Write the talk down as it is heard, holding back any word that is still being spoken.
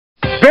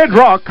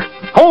Bedrock,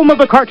 home of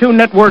the Cartoon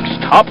Network's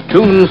top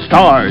toon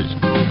stars.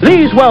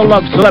 These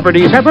well-loved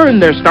celebrities have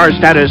earned their star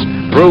status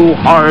through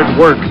hard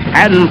work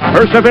and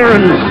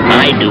perseverance.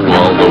 I do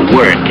all the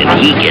work and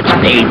he gets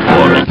paid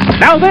for it.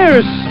 Now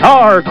there's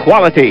star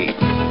quality.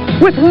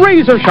 With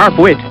razor-sharp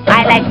wit,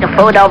 I like the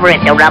food over at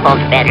the Rubbles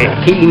better.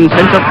 keen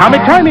sense of comic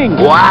timing,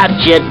 Watch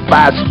it,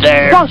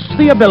 Buster. plus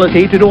the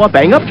ability to do a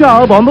bang-up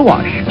job on the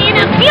wash. In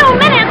a few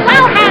minutes,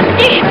 I'll have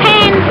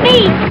dishpan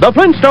feet. The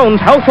Flintstones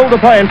household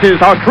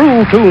appliances are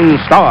true toon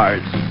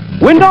stars.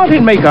 When not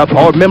in makeup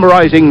or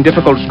memorizing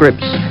difficult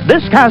scripts,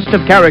 this cast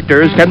of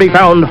characters can be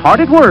found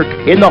hard at work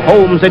in the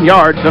homes and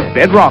yards of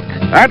Bedrock.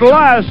 At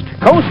last,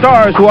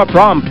 co-stars who are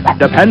prompt,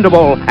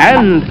 dependable,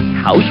 and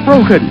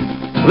housebroken.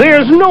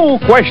 There's no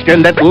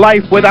question that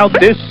life without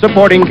this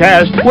supporting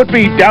cast would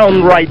be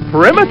downright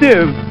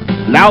primitive.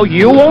 Now,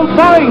 you won't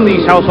find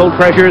these household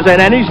treasures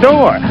in any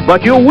store,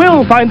 but you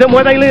will find them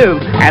where they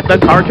live, at the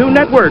Cartoon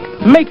Network,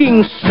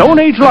 making Stone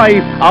Age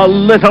life a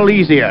little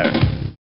easier.